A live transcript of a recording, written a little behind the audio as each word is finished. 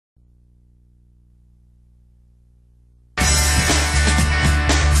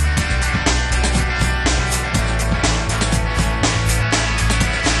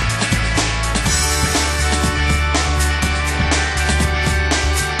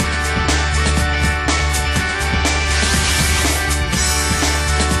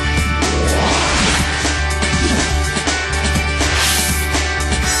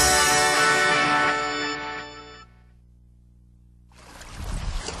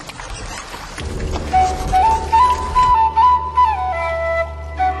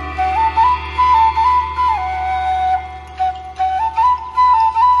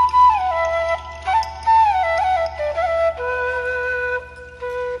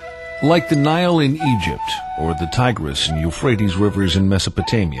Like the Nile in Egypt or the Tigris and Euphrates rivers in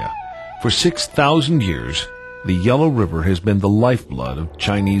Mesopotamia, for 6,000 years, the Yellow River has been the lifeblood of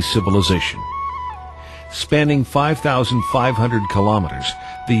Chinese civilization. Spanning 5,500 kilometers,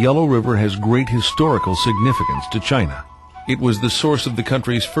 the Yellow River has great historical significance to China. It was the source of the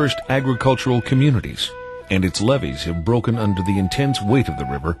country's first agricultural communities, and its levees have broken under the intense weight of the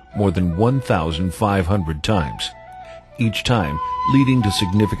river more than 1,500 times, each time leading to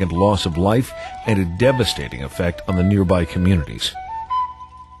significant loss of life and a devastating effect on the nearby communities.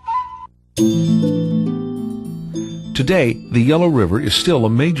 Today, the Yellow River is still a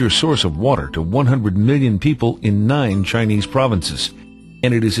major source of water to 100 million people in 9 Chinese provinces,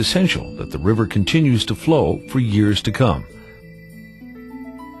 and it is essential that the river continues to flow for years to come.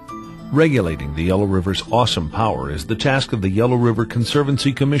 Regulating the Yellow River's awesome power is the task of the Yellow River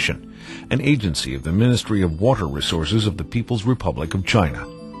Conservancy Commission, an agency of the Ministry of Water Resources of the People's Republic of China.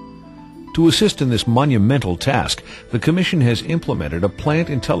 To assist in this monumental task, the Commission has implemented a plant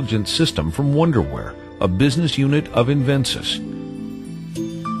intelligence system from Wonderware, a business unit of Invensis.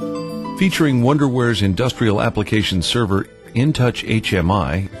 Featuring Wonderware's industrial application server InTouch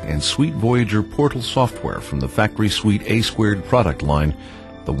HMI and Suite Voyager portal software from the Factory Suite A² product line,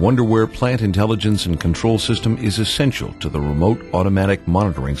 the Wonderware Plant Intelligence and Control System is essential to the remote automatic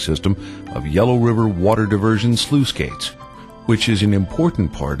monitoring system of Yellow River water diversion sluice gates, which is an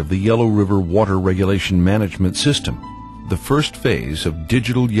important part of the Yellow River Water Regulation Management System, the first phase of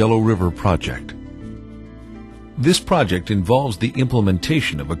Digital Yellow River project. This project involves the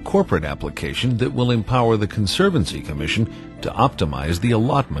implementation of a corporate application that will empower the Conservancy Commission to optimize the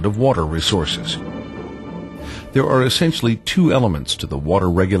allotment of water resources. There are essentially 2 elements to the water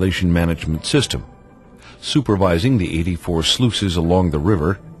regulation management system: supervising the 84 sluices along the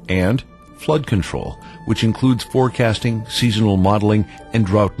river, and flood control, which includes forecasting, seasonal modeling, and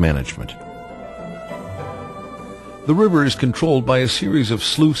drought management. The river is controlled by a series of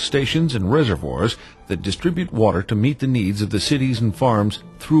sluice stations and reservoirs that distribute water to meet the needs of the cities and farms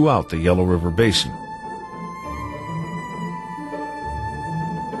throughout the Yellow River Basin.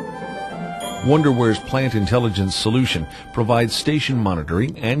 Wonderware's plant intelligence solution provides station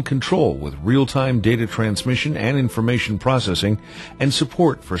monitoring and control with real-time data transmission and information processing and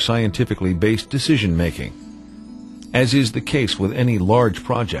support for scientifically based decision-making. As is the case with any large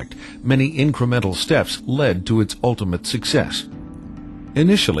project, many incremental steps led to its ultimate success.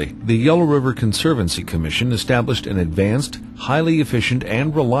 Initially, the Yellow River Conservancy Commission established an advanced, highly efficient,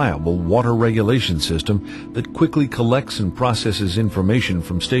 and reliable water regulation system that quickly collects and processes information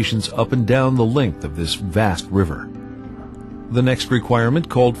from stations up and down the length of this vast river. The next requirement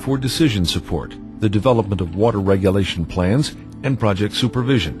called for decision support, the development of water regulation plans, and project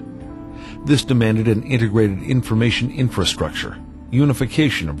supervision. This demanded an integrated information infrastructure,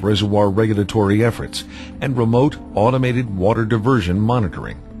 unification of reservoir regulatory efforts, and remote automated water diversion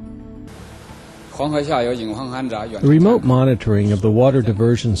monitoring. The remote monitoring of the water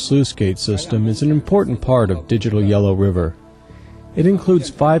diversion sluice gate system is an important part of Digital Yellow River. It includes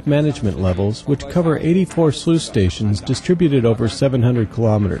 5 management levels, which cover 84 sluice stations distributed over 700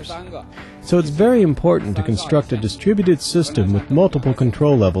 kilometers. So it's very important to construct a distributed system with multiple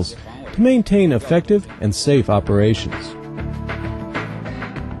control levels to maintain effective and safe operations.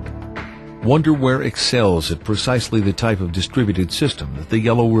 Wonderware excels at precisely the type of distributed system that the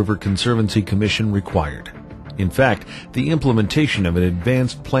Yellow River Conservancy Commission required. In fact, the implementation of an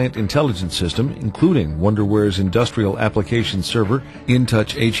advanced plant intelligence system, including Wonderware's industrial application server,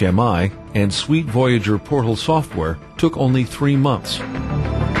 InTouch HMI, and Suite Voyager portal software, took only 3 months.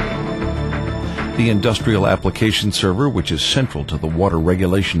 The industrial application server, which is central to the water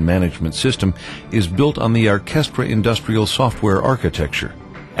regulation management system, is built on the Orchestra industrial software architecture.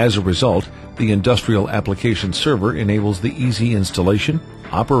 As a result, the industrial application server enables the easy installation,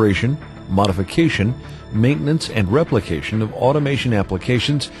 operation, modification, maintenance, and replication of automation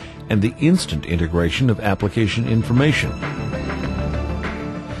applications and the instant integration of application information.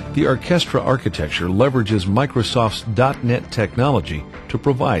 The Orchestra architecture leverages Microsoft's .NET technology to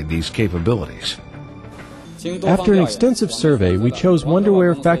provide these capabilities. After an extensive survey, we chose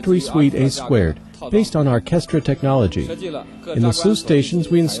Wonderware Factory Suite A², based on Orchestra technology. In the sluice stations,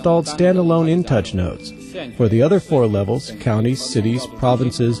 we installed standalone InTouch nodes. For the other 4 levels, counties, cities,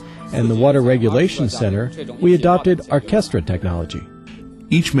 provinces, and the Water Regulation Center, we adopted Orchestra technology.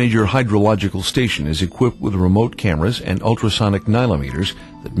 Each major hydrological station is equipped with remote cameras and ultrasonic nilometers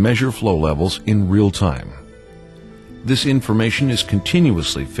that measure flow levels in real time. This information is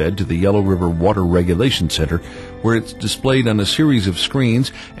continuously fed to the Yellow River Water Regulation Center, where it's displayed on a series of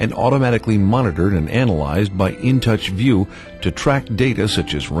screens and automatically monitored and analyzed by InTouch View to track data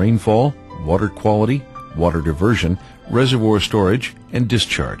such as rainfall, water quality, water diversion, reservoir storage, and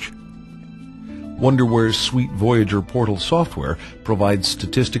discharge. Wonderware's Sweet Voyager portal software provides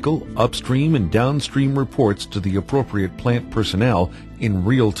statistical, upstream and downstream reports to the appropriate plant personnel in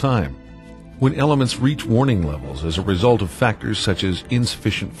real time. When elements reach warning levels as a result of factors such as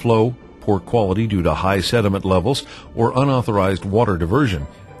insufficient flow, poor quality due to high sediment levels, or unauthorized water diversion,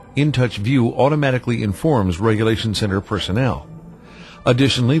 InTouch View automatically informs Regulation Center personnel.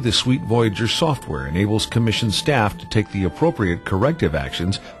 Additionally, the Sweet Voyager software enables Commission staff to take the appropriate corrective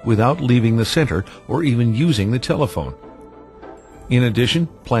actions without leaving the center or even using the telephone. In addition,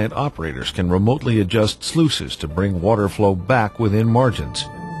 plant operators can remotely adjust sluices to bring water flow back within margins.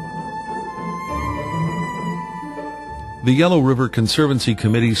 The Yellow River Conservancy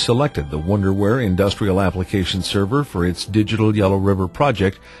Committee selected the Wonderware Industrial Application Server for its Digital Yellow River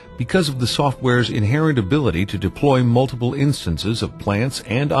project because of the software's inherent ability to deploy multiple instances of plants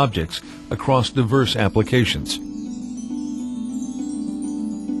and objects across diverse applications.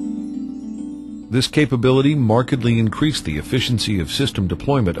 This capability markedly increased the efficiency of system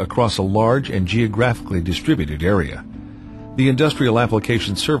deployment across a large and geographically distributed area. The Industrial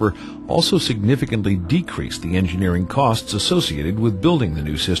Application Server also significantly decreased the engineering costs associated with building the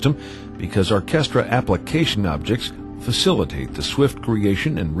new system because Orchestra application objects facilitate the swift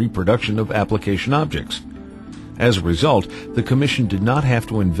creation and reproduction of application objects. As a result, the Commission did not have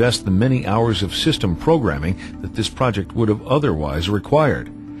to invest the many hours of system programming that this project would have otherwise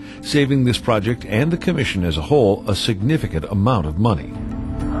required, saving this project and the Commission as a whole a significant amount of money.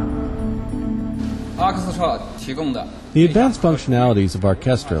 The advanced functionalities of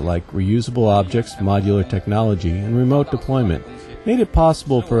Orchestra, like reusable objects, modular technology, and remote deployment, made it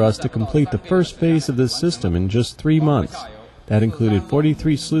possible for us to complete the first phase of this system in just 3 months. That included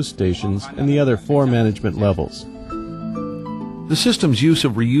 43 sluice stations and the other 4 management levels. The system's use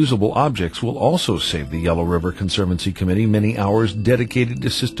of reusable objects will also save the Yellow River Conservancy Committee many hours dedicated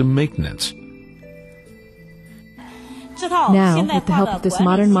to system maintenance. Now, with the help of this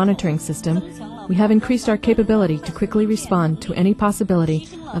modern monitoring system, we have increased our capability to quickly respond to any possibility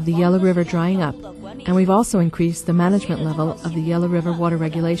of the Yellow River drying up, and we've also increased the management level of the Yellow River water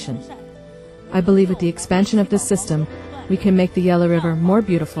regulation. I believe with the expansion of this system, we can make the Yellow River more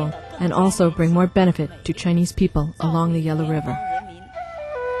beautiful and also bring more benefit to Chinese people along the Yellow River.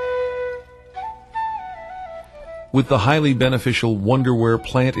 With the highly beneficial Wonderware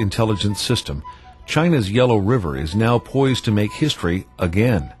plant intelligence system, China's Yellow River is now poised to make history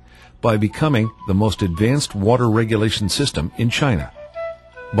again by becoming the most advanced water regulation system in China.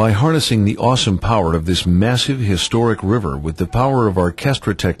 By harnessing the awesome power of this massive historic river with the power of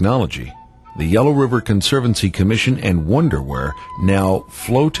Orchestra technology, the Yellow River Conservancy Commission and Wonderware now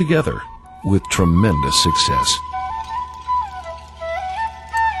flow together with tremendous success.